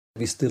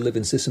We still live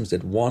in systems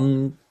that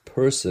one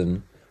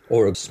person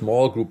or a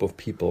small group of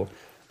people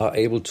are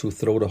able to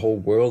throw the whole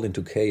world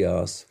into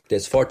chaos.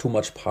 There's far too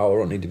much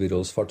power on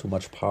individuals, far too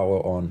much power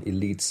on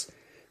elites.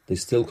 They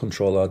still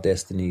control our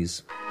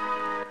destinies.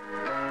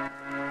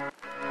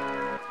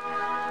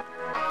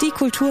 Die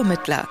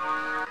Kulturmittler,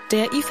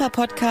 der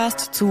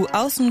IFA-Podcast zu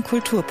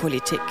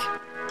Außenkulturpolitik.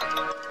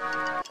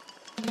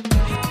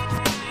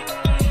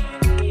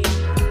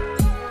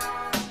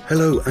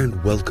 Hello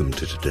and welcome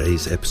to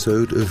today's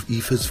episode of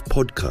IFA's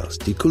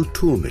podcast, Die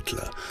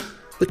Kulturmittler,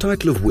 the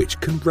title of which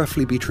can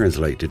roughly be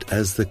translated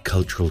as the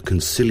Cultural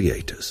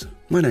Conciliators.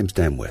 My name's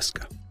Dan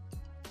Wesker.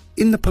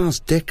 In the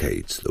past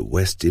decades, the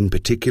West, in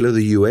particular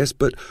the US,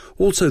 but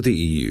also the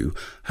EU,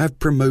 have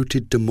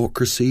promoted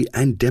democracy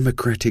and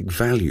democratic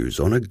values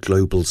on a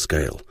global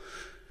scale.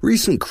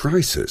 Recent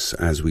crises,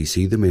 as we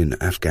see them in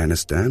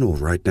Afghanistan or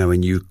right now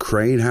in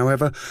Ukraine,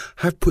 however,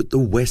 have put the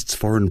West's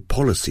foreign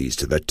policies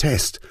to the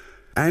test.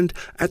 And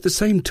at the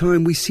same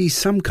time, we see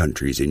some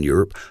countries in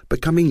Europe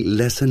becoming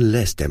less and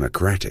less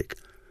democratic.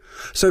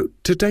 So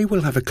today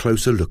we'll have a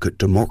closer look at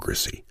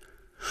democracy.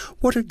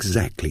 What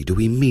exactly do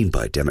we mean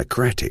by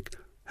democratic?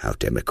 How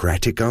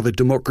democratic are the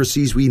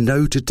democracies we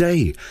know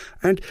today?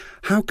 And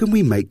how can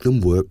we make them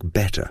work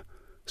better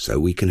so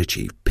we can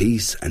achieve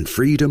peace and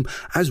freedom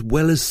as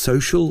well as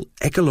social,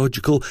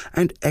 ecological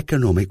and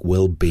economic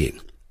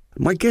well-being?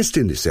 My guest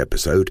in this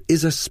episode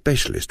is a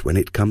specialist when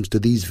it comes to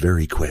these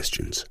very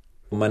questions.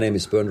 My name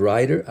is Bernd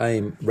Reiter.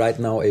 I'm right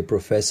now a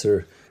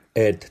professor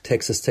at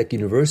Texas Tech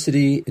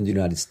University in the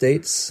United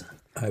States.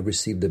 I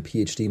received a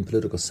PhD in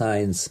political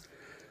science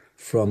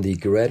from the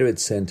Graduate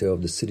Center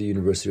of the City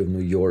University of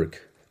New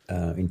York.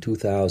 In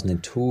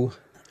 2002,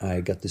 I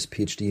got this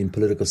PhD in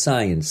political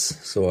science.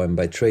 So I'm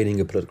by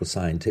training a political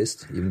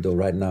scientist, even though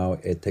right now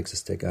at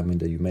Texas Tech I'm in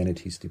the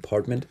humanities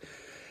department.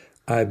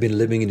 I've been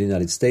living in the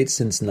United States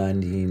since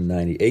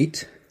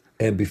 1998.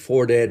 And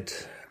before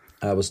that,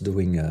 I was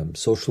doing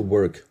social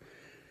work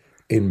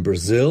in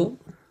Brazil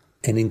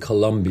and in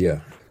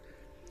Colombia.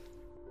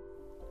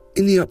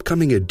 In the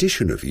upcoming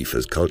edition of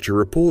IFA's Culture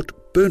Report,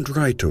 Bernd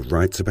Reiter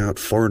writes about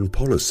foreign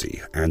policy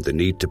and the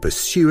need to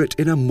pursue it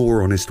in a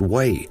more honest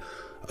way,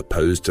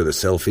 opposed to the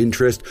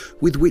self-interest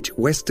with which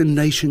Western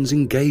nations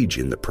engage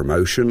in the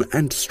promotion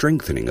and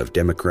strengthening of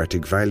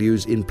democratic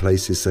values in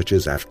places such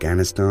as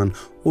Afghanistan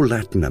or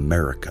Latin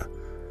America.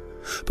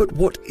 But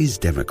what is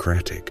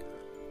democratic?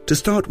 To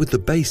start with the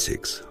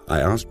basics, I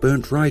asked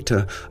Bernd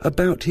Reiter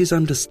about his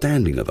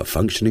understanding of a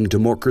functioning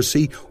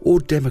democracy or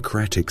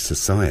democratic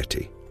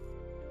society.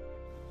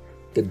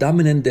 The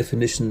dominant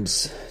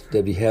definitions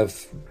that we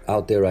have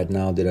out there right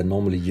now that are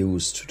normally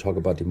used to talk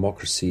about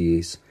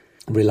democracies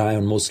rely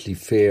on mostly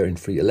fair and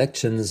free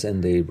elections,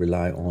 and they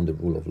rely on the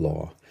rule of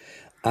law.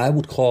 I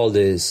would call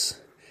this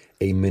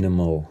a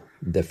minimal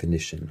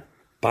definition.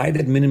 By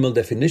that minimal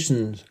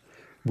definition,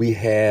 we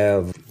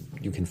have,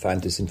 you can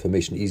find this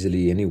information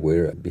easily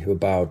anywhere. We have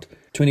about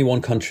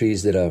 21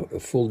 countries that are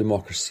full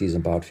democracies,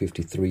 about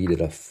 53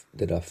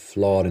 that are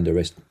flawed, and the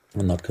rest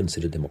are not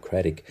considered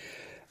democratic.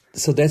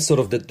 So that's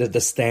sort of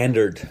the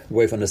standard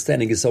way of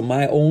understanding it. So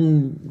my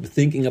own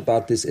thinking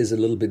about this is a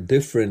little bit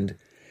different.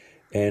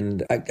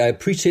 And I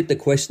appreciate the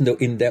question, though,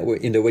 in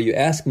the way you're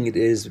asking it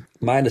is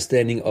my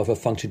understanding of a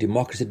functioning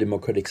democracy,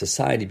 democratic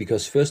society,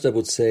 because first I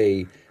would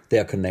say they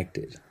are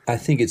connected. I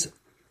think it's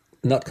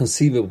not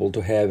conceivable to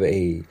have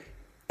a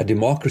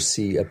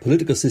democracy, a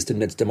political system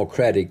that's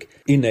democratic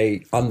in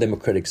a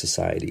undemocratic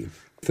society.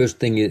 First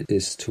thing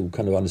is to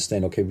kind of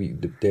understand, okay,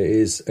 there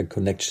is a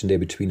connection there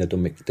between a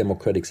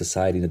democratic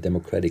society and a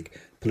democratic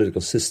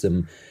political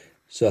system.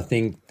 So I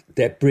think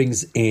that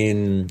brings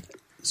in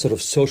sort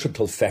of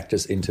societal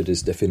factors into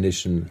this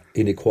definition,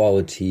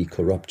 inequality,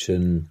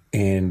 corruption.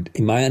 And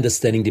in my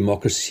understanding,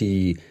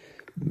 democracy,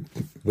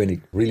 when it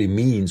really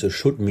means or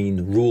should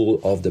mean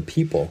rule of the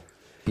people,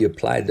 we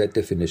apply that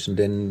definition,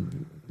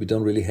 then we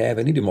don't really have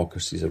any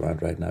democracies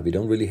around right now. We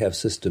don't really have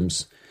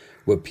systems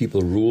where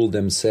people rule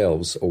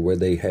themselves or where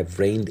they have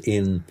reined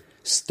in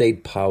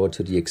state power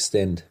to the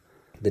extent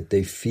that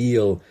they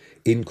feel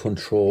in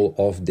control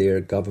of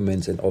their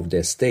governments and of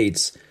their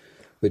states,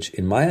 which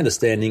in my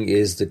understanding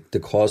is the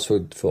cause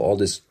for all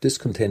this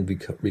discontent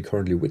we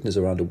currently witness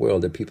around the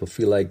world, that people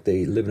feel like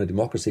they live in a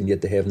democracy and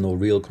yet they have no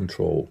real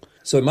control.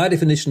 So in my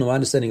definition or my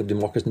understanding of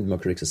democracy and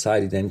democratic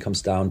society then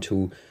comes down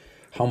to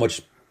how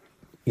much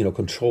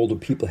control do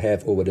people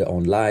have over their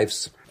own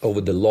lives,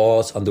 over the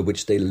laws under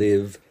which they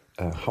live,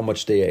 how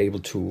much they are able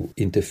to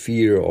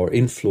interfere or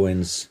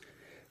influence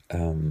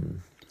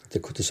the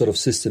sort of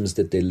systems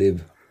that they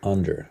live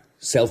under.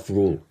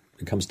 Self-rule.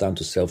 It comes down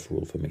to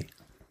self-rule for me.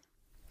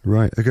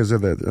 Right. Okay, so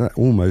that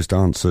almost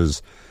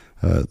answers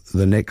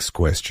the next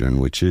question,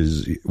 which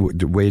is,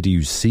 where do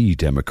you see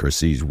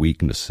democracy's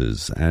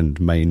weaknesses and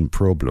main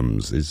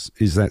problems?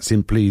 Is that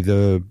simply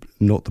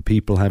not the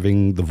people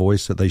having the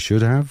voice that they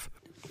should have?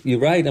 You're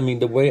right. I mean,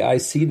 the way I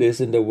see this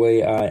and the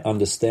way I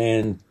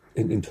understand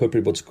and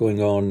interpret what's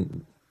going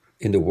on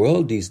in the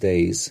world these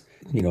days,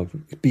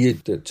 be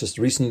it the just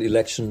recent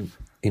election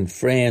in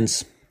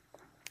France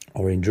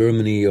or in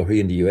Germany or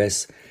here in the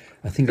US,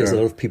 I think there's a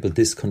lot of people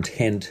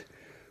discontent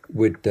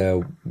with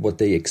what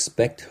they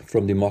expect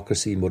from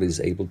democracy and what it is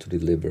able to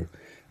deliver.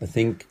 I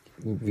think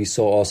we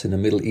saw also in the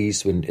Middle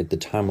East when at the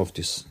time of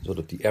this sort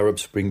of the Arab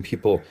Spring,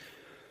 people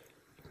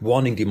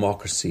wanting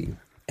democracy.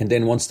 And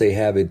then once they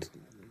have it,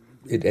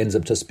 it ends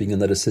up just being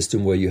another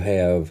system where you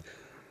have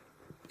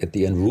at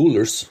the end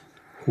rulers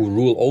who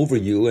rule over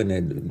you. And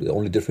then the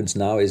only difference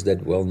now is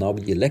that, well, now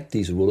we elect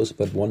these rulers,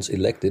 but once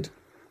elected,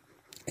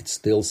 it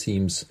still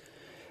seems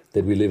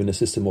that we live in a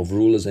system of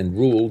rulers and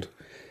ruled.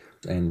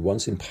 And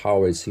once in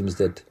power, it seems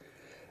that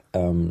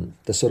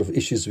the sort of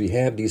issues we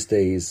have these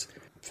days,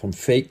 from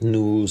fake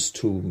news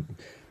to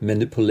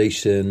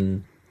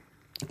manipulation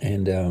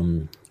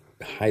and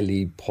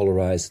highly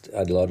polarized,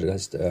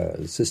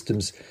 ideologized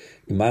systems,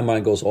 in my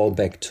mind goes all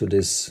back to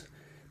this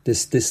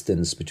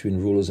distance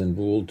between rulers and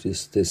ruled,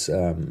 this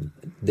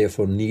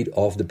therefore need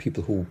of the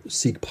people who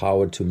seek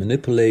power to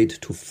manipulate,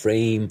 to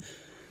frame,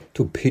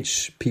 to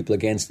pitch people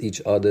against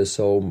each other.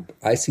 So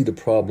I see the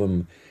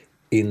problem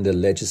in the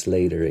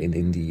legislator and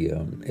in the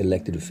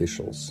elected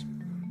officials.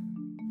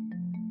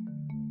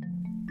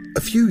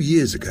 A few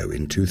years ago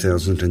in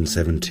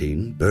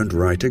 2017, Bernd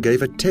Reiter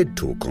gave a TED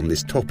talk on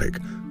this topic.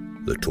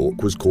 The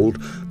talk was called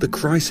The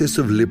Crisis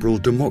of Liberal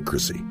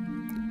Democracy.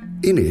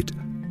 In it,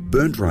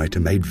 Bernd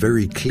Reiter made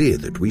very clear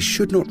that we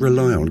should not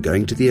rely on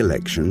going to the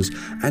elections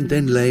and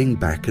then laying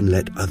back and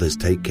let others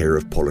take care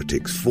of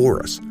politics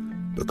for us,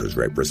 because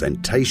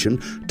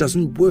representation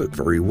doesn't work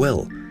very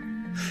well.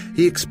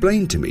 He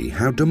explained to me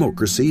how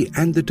democracy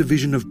and the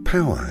division of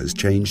power has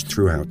changed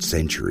throughout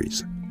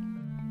centuries.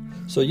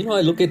 So,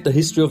 I look at the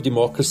history of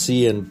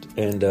democracy and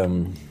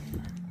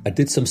I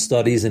did some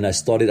studies, and I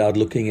started out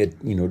looking at,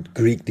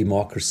 Greek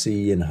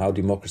democracy and how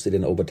democracy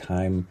then over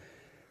time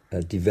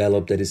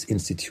developed, that is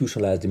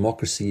institutionalized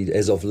democracy.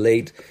 As of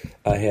late,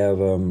 I have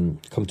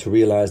come to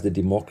realize that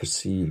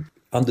democracy,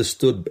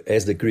 understood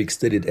as the Greeks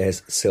did it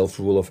as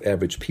self-rule of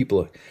average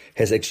people,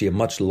 has actually a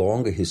much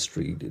longer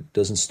history. It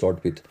doesn't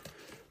start with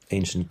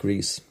ancient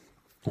Greece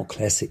or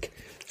classic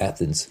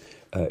Athens.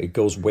 It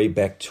goes way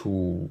back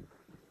to,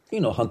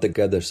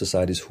 hunter-gatherer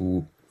societies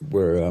who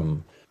were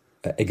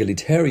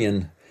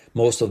egalitarian,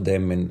 most of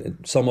them, and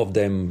some of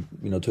them,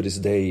 to this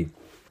day,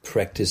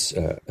 practice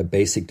a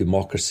basic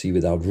democracy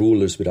without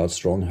rulers, without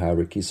strong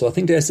hierarchy. So I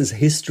think there's this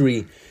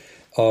history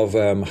of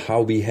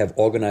how we have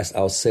organized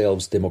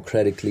ourselves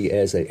democratically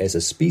as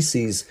a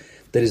species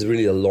that is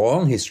really a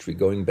long history,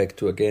 going back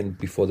to, again,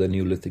 before the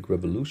Neolithic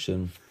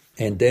Revolution.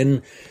 And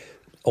then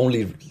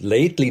only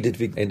lately did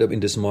we end up in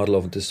this model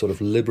of this sort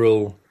of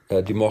liberal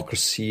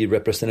democracy,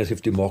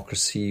 representative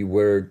democracy,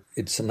 where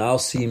it now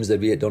seems that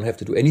we don't have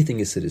to do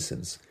anything as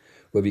citizens,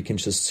 where we can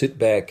just sit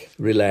back,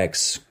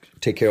 relax,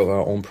 take care of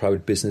our own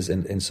private business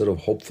and sort of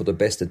hope for the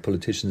best that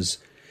politicians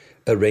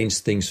arrange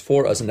things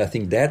for us. And I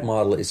think that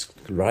model is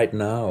right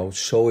now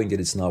showing that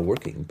it's not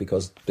working,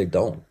 because they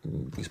don't.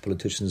 These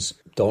politicians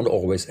don't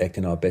always act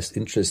in our best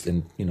interest.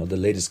 And, the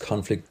latest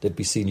conflict that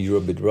we see in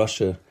Europe with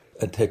Russia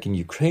attacking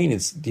Ukraine,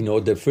 it's,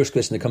 the first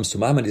question that comes to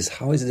my mind is,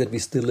 how is it that we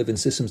still live in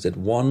systems that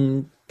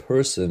one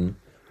person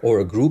or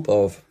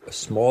a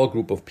small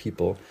group of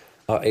people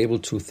are able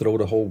to throw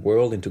the whole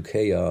world into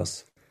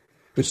chaos?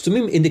 Which to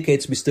me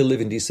indicates we still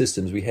live in these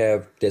systems.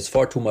 There's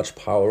far too much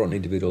power on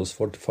individuals,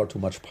 far too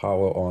much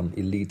power on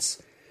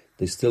elites.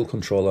 They still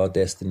control our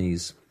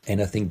destinies. And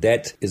I think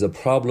that is a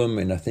problem,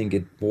 and I think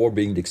it more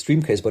being the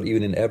extreme case, but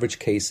even in average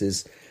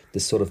cases,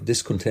 this sort of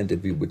discontent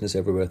that we witness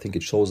everywhere, I think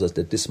it shows us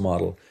that this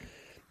model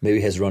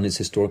maybe has run its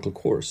historical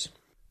course.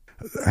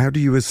 How do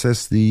you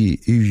assess the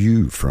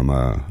EU from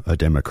a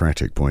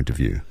democratic point of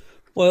view?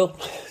 Well,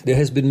 there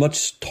has been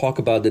much talk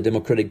about the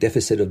democratic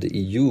deficit of the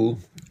EU,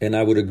 and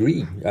I would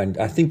agree. And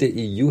I think the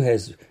EU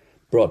has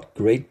brought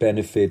great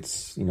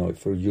benefits,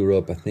 for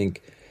Europe. I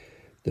think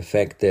the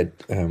fact that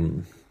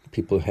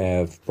people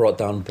have brought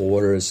down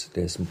borders,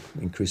 there's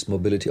increased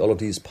mobility, all of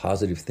these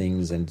positive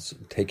things, and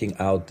taking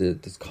out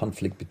this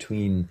conflict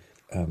between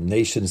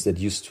nations that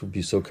used to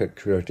be so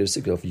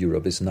characteristic of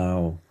Europe is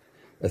now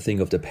a thing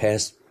of the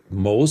past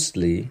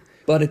mostly.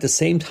 But at the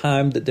same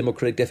time, the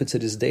democratic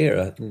deficit is there.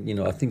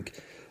 I think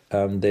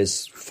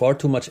there's far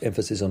too much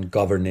emphasis on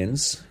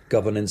governance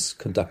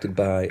conducted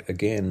by,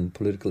 again,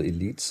 political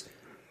elites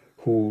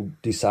who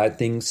decide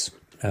things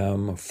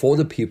for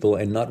the people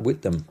and not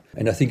with them.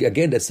 And I think,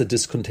 again, that's the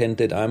discontent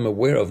that I'm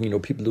aware of.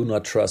 People do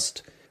not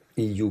trust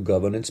EU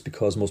governance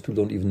because most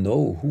people don't even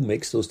know who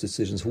makes those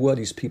decisions. Who are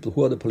these people?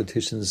 Who are the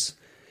politicians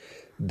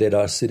that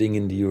are sitting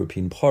in the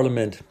European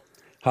Parliament?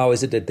 How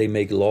is it that they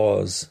make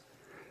laws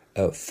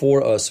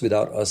for us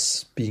without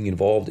us being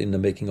involved in the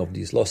making of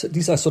these laws?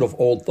 These are sort of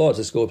old thoughts.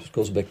 This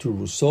goes back to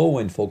Rousseau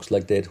and folks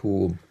like that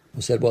who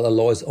said, well, a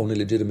law is only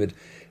legitimate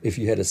if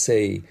you had a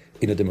say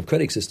in a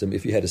democratic system,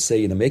 if you had a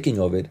say in the making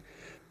of it.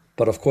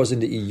 But of course, in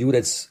the EU,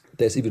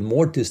 there's even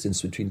more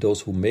distance between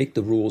those who make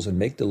the rules and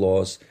make the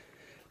laws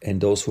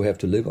and those who have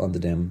to live under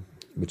them,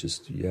 which is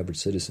the average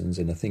citizens.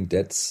 And I think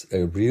that's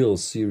a real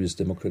serious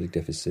democratic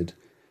deficit.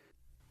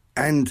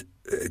 And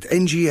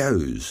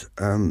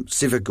NGOs,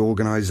 civic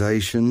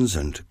organisations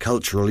and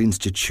cultural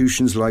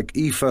institutions like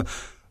IFA,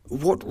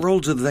 what role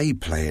do they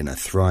play in a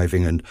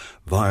thriving and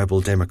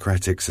viable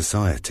democratic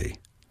society?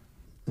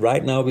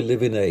 Right now we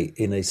live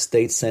in a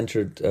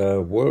state-centered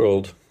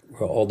world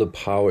where all the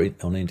power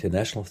on the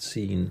international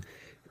scene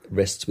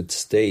rests with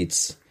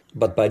states.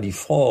 But by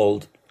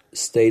default,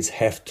 states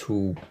have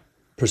to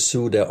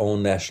pursue their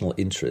own national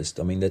interest.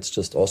 I mean, that's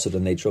just also the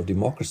nature of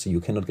democracy.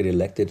 You cannot get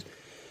elected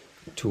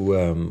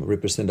to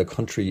represent a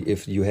country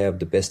if you have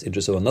the best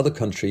interests of another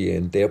country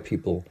and their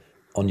people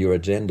on your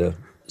agenda.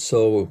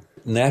 So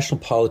national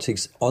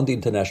politics on the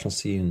international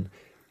scene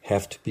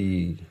have to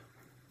be,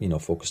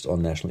 focused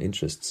on national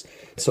interests.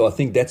 So I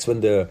think that's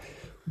when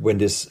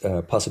this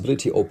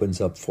possibility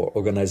opens up for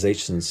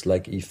organizations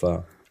like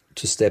IFA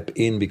to step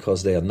in,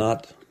 because they are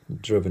not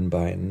driven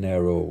by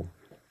narrow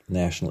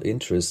national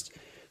interest.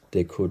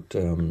 They could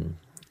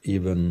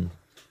even,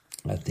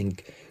 I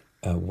think,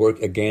 work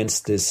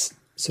against this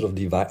sort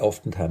of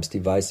oftentimes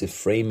divisive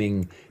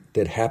framing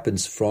that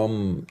happens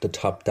from the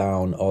top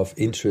down of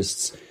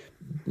interests.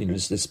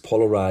 This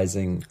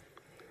polarizing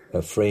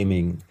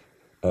framing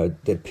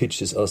that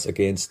pitches us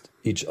against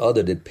each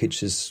other, that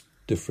pitches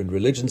different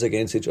religions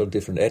against each other,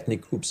 different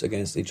ethnic groups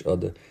against each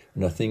other.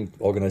 And I think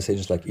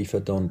organizations like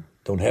IFA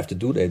don't have to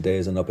do that. There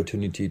is an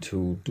opportunity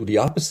to do the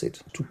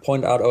opposite, to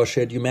point out our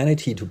shared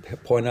humanity, to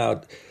point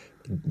out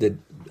that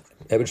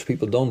average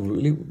people don't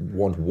really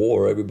want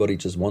war. Everybody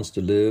just wants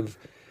to live,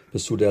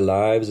 pursue their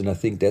lives. And I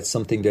think that's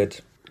something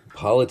that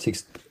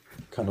politics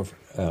kind of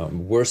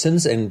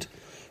worsens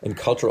and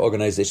cultural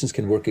organizations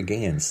can work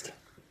against.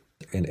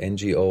 And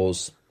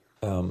NGOs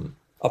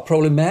are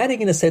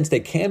problematic in a sense. They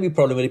can be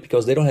problematic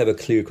because they don't have a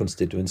clear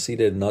constituency.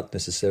 They're not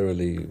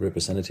necessarily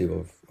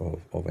representative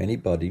of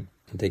anybody.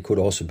 They could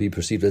also be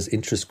perceived as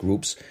interest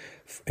groups,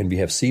 and we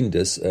have seen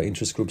this,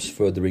 interest groups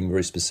furthering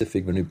very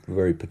specific,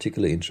 very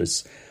particular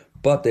interests.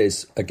 But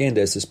there's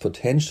this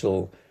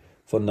potential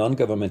for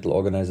non-governmental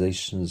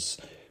organizations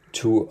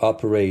to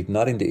operate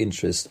not in the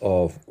interest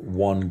of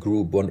one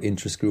group, one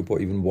interest group, or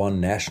even one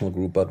national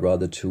group, but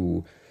rather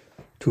to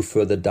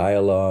further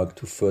dialogue,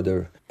 to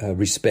further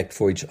respect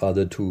for each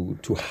other,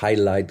 to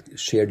highlight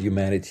shared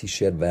humanity,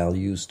 shared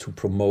values, to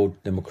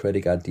promote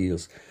democratic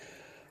ideals.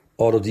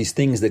 All of these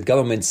things that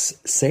governments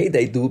say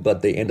they do,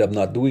 but they end up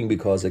not doing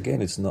because,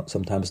 again, it's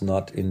sometimes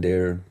not in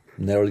their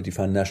narrowly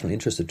defined national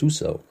interest to do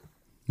so.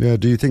 Yeah,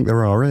 do you think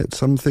there are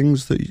some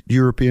things that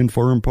European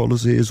foreign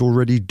policy is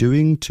already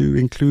doing to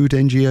include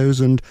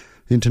NGOs and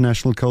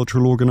international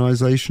cultural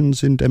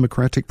organizations in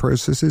democratic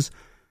processes?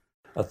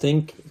 I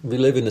think we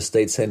live in a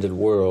state-centered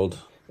world,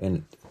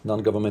 and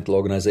non-governmental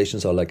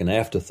organizations are like an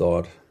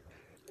afterthought.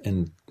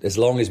 And as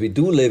long as we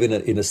do live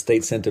in a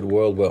state-centered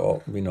world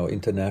where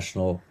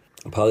international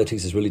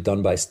politics is really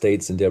done by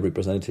states and their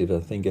representatives, I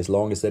think as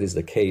long as that is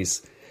the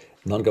case,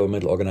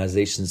 non-governmental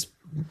organizations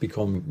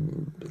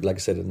become, like I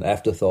said, an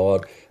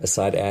afterthought, a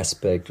side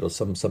aspect, or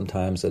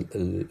sometimes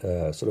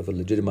a sort of a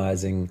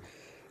legitimizing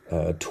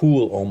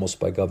tool almost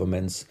by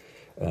governments.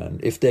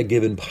 And if they're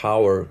given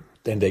power,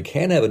 then they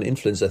can have an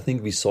influence. I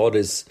think we saw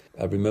this,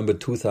 I remember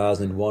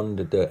 2001,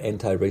 the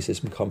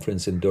anti-racism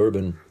conference in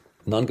Durban.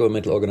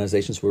 Non-governmental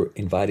organizations were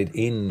invited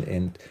in,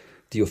 and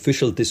the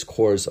official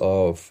discourse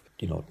of,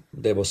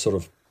 they were sort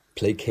of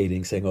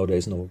placating, saying,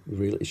 there's no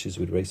real issues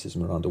with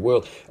racism around the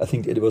world. I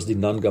think it was the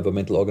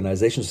non-governmental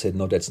organizations who said,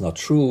 no, that's not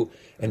true,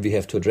 and we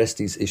have to address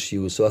these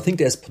issues. So I think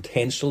there's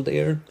potential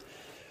there.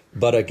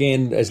 But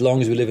again, as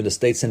long as we live in a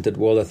state-centered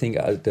world, I think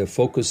the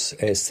focus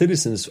as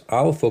citizens,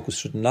 our focus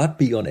should not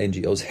be on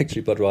NGOs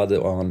actually, but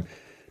rather on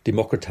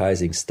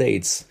democratizing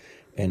states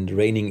and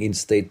reining in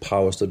state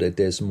power so that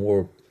there's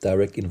more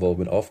direct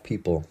involvement of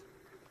people,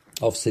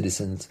 of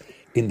citizens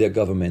in their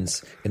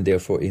governments and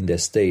therefore in their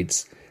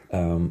states.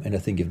 And I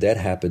think if that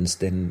happens,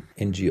 then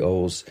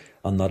NGOs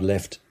are not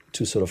left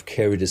to sort of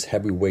carry this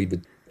heavy weight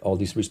with all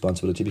these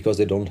responsibility because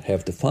they don't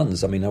have the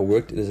funds. I mean, I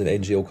worked as an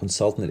NGO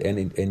consultant at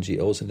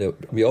NGOs, and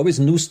we always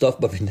knew stuff,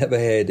 but we never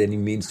had any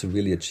means to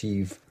really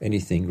achieve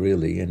anything,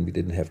 really, and we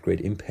didn't have great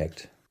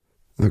impact.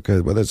 Okay,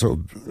 well, that sort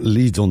of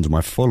leads on to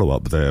my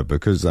follow-up there,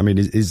 because, I mean,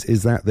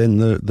 is that then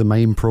the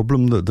main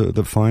problem, that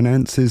the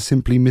finance is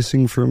simply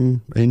missing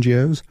from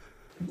NGOs?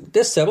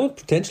 There's several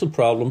potential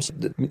problems.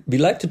 We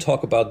like to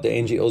talk about the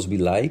NGOs we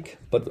like,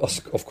 but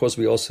of course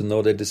we also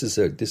know that this is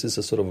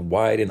a sort of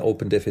wide and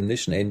open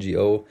definition.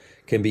 NGO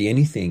can be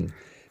anything.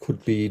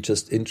 Could be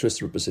just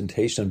interest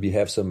representation. We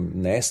have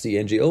some nasty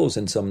NGOs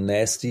and some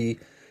nasty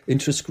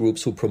interest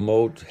groups who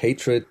promote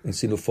hatred and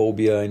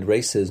xenophobia and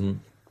racism,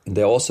 and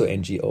they're also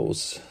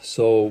NGOs.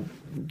 So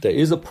there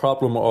is a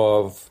problem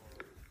of,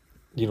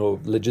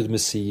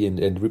 legitimacy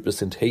and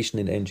representation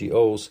in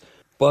NGOs.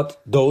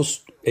 But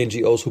those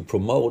NGOs who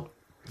promote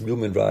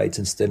human rights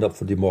and stand up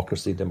for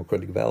democracy,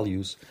 democratic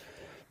values,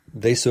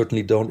 they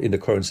certainly in the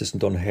current system,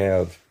 don't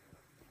have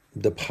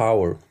the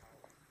power,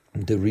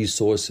 the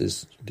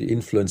resources, the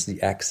influence,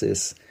 the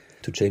access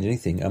to change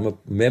anything. I'm a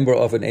member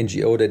of an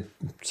NGO that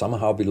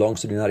somehow belongs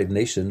to the United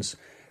Nations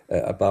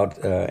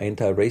about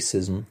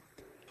anti-racism.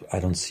 I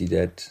don't see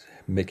that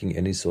making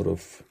any sort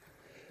of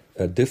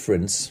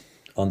difference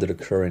under the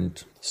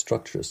current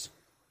structures.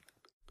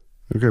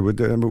 Okay, but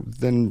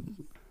then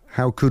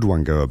how could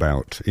one go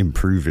about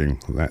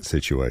improving that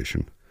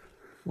situation?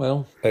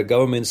 Well,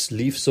 governments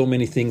leave so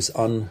many things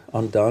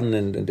undone,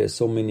 and there's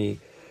so many,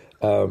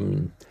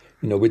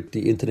 with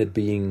the internet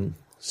being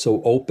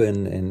so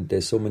open, and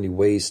there's so many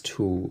ways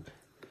to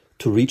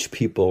reach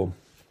people.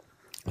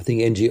 I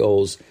think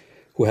NGOs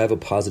who have a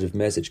positive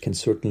message can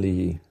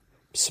certainly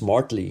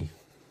smartly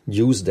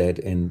use that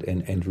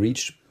and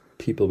reach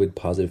people with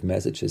positive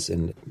messages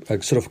and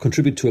sort of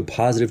contribute to a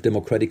positive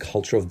democratic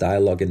culture of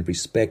dialogue and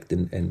respect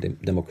and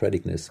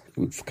democraticness.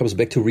 It comes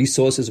back to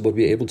resources, what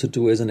we're able to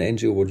do as an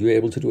NGO, what you're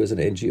able to do as an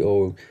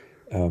NGO.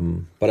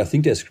 But I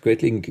think there's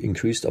greatly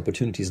increased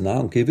opportunities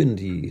now, given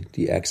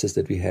the access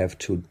that we have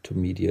to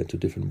media, to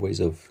different ways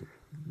of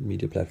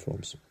media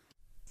platforms.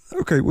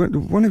 Okay,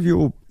 one of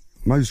your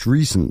most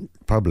recent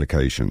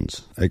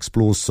publications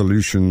explores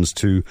solutions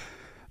to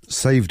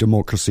save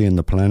democracy and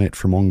the planet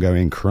from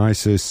ongoing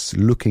crisis,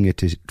 looking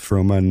at it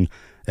from an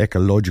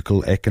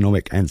ecological,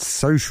 economic and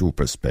social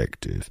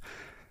perspective.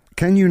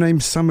 Can you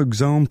name some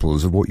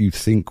examples of what you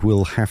think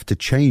will have to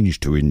change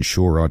to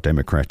ensure our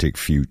democratic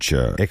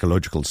future,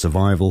 ecological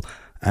survival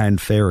and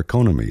fair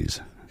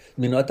economies?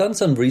 I've done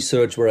some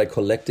research where I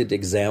collected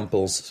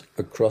examples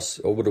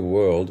over the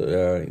world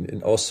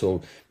and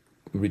also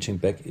reaching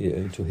back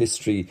into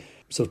history.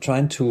 So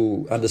trying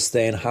to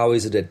understand how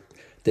is it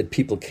that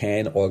people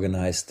can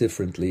organize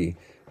differently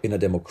in a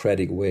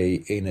democratic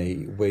way, in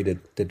a way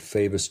that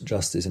favors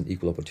justice and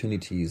equal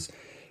opportunities.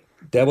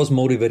 That was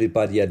motivated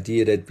by the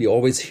idea that we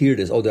always hear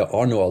this, there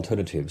are no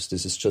alternatives.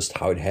 This is just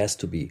how it has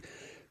to be.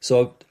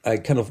 So I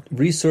kind of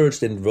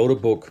researched and wrote a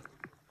book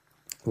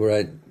where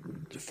I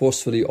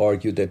forcefully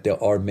argued that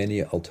there are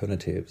many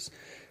alternatives.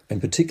 And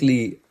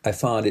particularly, I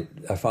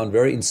found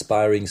very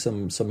inspiring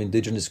some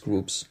indigenous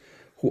groups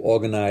who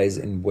organize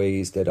in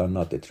ways that are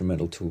not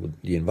detrimental to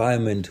the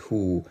environment,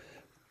 who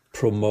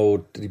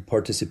promote the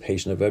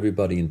participation of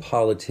everybody in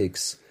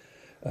politics.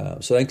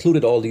 So I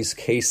included all these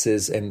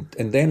cases, and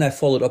then I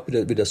followed up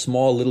with a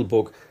small little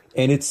book.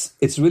 And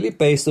it's really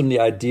based on the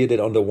idea that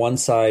on the one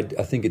side,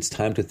 I think it's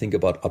time to think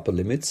about upper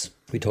limits.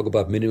 We talk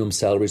about minimum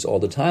salaries all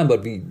the time,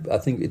 but I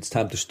think it's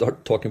time to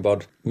start talking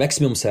about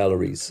maximum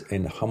salaries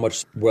and how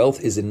much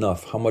wealth is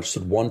enough. How much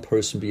should one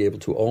person be able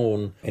to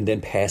own and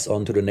then pass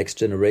on to the next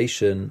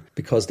generation?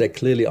 Because that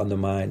clearly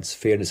undermines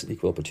fairness and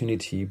equal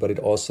opportunity, but it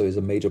also is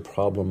a major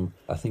problem,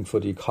 I think, for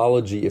the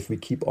ecology. If we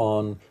keep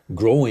on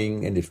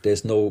growing and if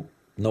there's no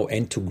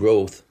end to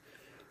growth,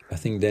 I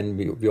think then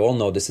we all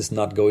know this is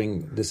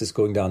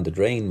going down the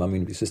drain.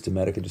 We're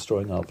systematically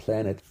destroying our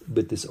planet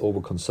with this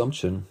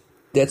overconsumption.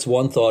 That's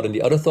one thought. And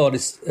the other thought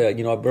is,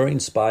 I'm very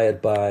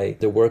inspired by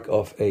the work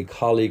of a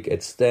colleague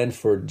at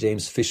Stanford.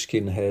 James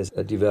Fishkin has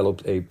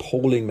developed a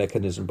polling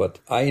mechanism. But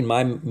I, in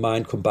my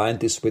mind, combined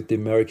this with the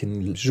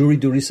American jury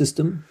duty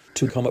system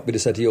to come up with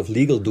this idea of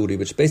legal duty,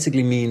 which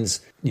basically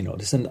means,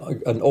 this is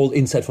an old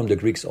insight from the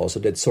Greeks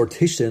also, that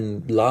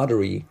sortition,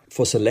 lottery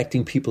for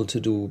selecting people to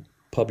do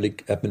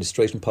public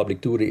administration,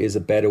 public duty is a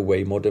better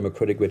way, more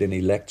democratic way than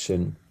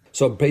election.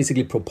 So I'm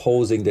basically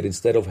proposing that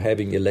instead of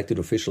having elected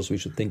officials, we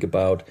should think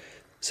about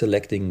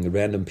selecting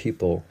random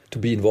people to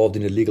be involved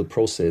in the legal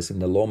process, in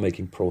the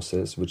lawmaking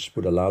process, which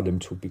would allow them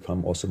to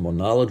become also more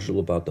knowledgeable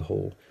about the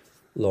whole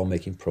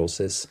lawmaking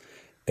process.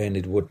 And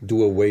it would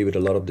do away with a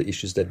lot of the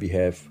issues that we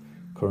have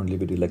currently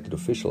with elected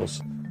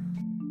officials.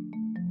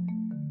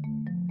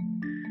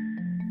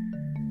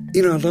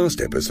 In our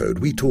last episode,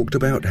 we talked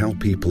about how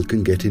people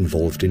can get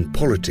involved in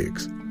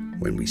politics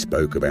when we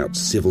spoke about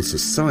civil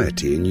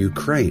society in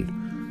Ukraine.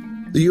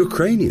 The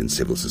Ukrainian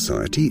civil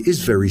society is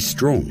very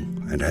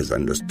strong and has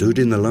understood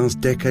in the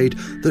last decade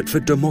that for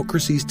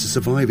democracies to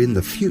survive in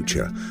the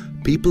future,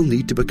 people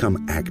need to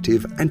become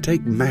active and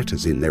take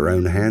matters in their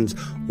own hands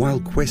while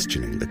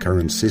questioning the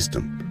current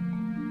system.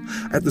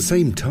 At the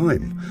same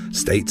time,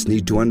 states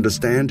need to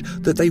understand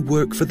that they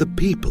work for the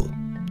people,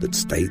 that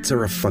states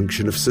are a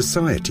function of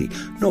society,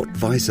 not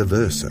vice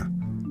versa.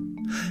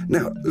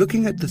 Now,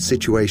 looking at the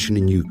situation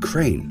in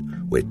Ukraine,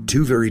 where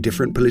two very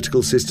different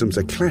political systems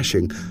are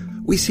clashing,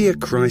 we see a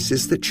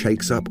crisis that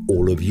shakes up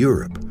all of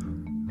Europe.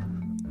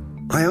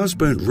 I asked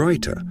Bernd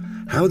Reiter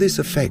how this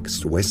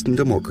affects Western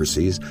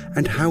democracies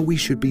and how we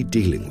should be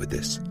dealing with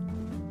this.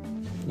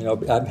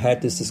 I've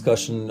had this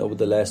discussion over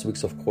the last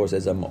weeks, of course,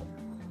 as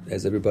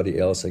everybody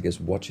else, I guess,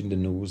 watching the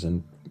news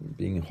and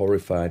being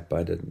horrified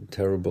by the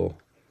terrible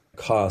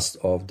cost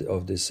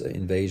of this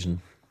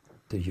invasion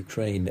to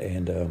Ukraine.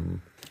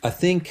 And I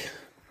think,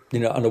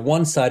 on the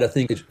one side, I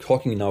think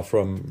talking now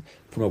from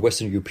a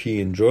Western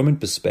European German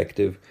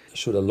perspective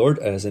should alert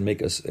us and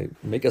make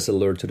us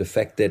alert to the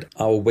fact that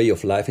our way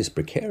of life is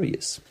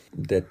precarious,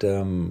 that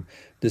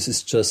this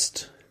is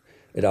just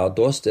at our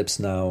doorsteps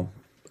now.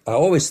 I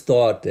always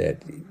thought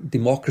that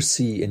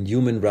democracy and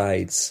human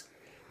rights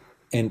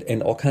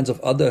and all kinds of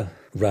other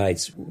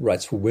rights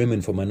for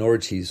women, for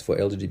minorities, for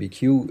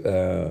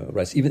LGBTQ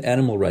rights, even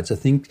animal rights, I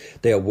think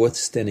they are worth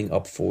standing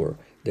up for.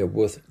 They're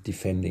worth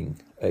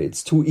defending.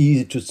 It's too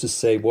easy just to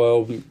say,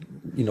 well, we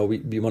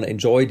want to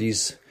enjoy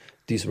these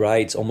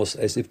rights almost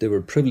as if they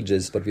were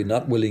privileges, but we're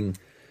not willing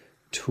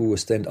to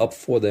stand up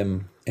for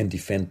them and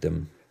defend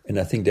them. And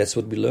I think that's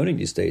what we're learning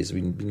these days.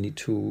 We need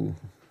to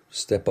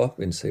step up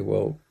and say,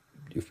 well,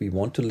 if we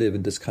want to live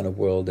in this kind of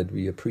world that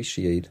we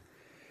appreciate,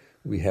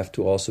 we have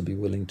to also be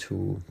willing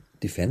to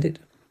defend it.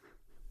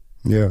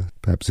 Yeah,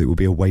 perhaps it will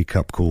be a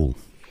wake-up call.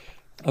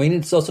 I mean,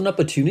 it's also an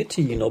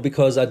opportunity,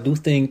 because I do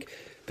think,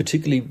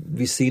 particularly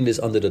we've seen this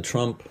under the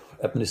Trump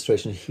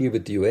administration here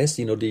with the US,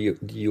 the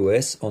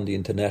US on the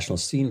international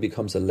scene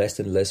becomes a less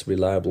and less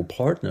reliable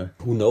partner.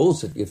 Who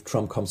knows if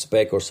Trump comes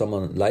back or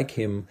someone like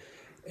him,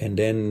 and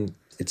then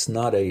it's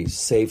not a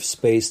safe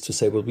space to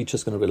say, well, we're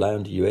just going to rely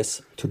on the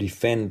US to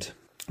defend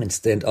and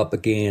stand up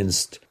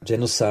against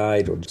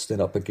genocide or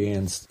stand up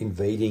against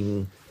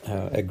invading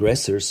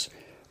aggressors.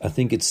 I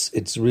think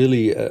it's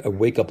really a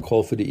wake-up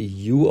call for the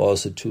EU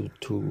also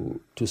to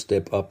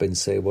step up and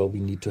say, well, we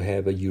need to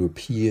have a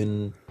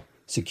European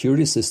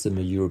security system,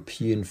 a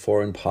European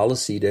foreign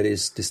policy that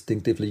is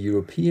distinctively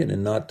European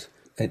and not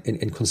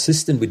and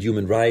consistent with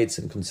human rights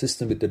and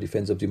consistent with the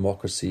defense of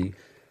democracy,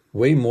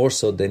 way more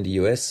so than the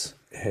US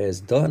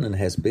has done and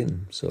has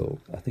been. So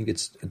I think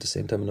it's at the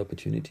same time an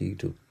opportunity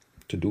to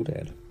do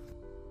that.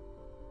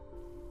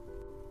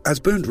 As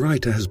Bernd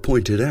Reiter has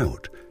pointed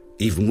out,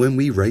 even when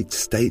we rate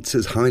states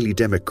as highly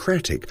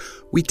democratic,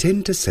 we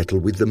tend to settle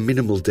with the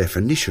minimal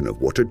definition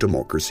of what a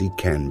democracy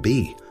can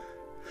be.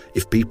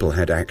 If people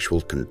had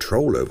actual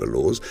control over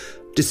laws,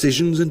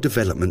 decisions and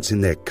developments in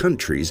their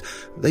countries,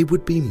 they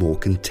would be more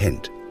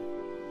content.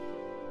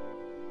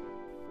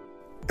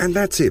 And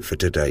that's it for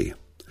today.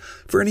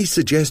 For any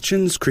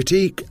suggestions,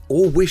 critique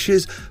or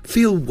wishes,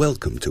 feel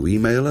welcome to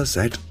email us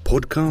at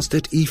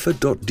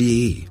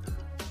podcast@ifa.de.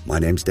 My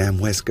name's Dan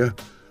Wesker.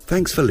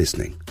 Thanks for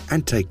listening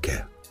and take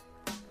care.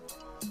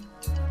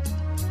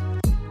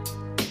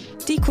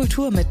 Die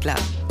Kulturmittler,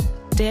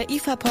 der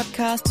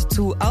IFA-Podcast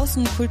zu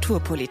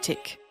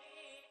Außenkulturpolitik.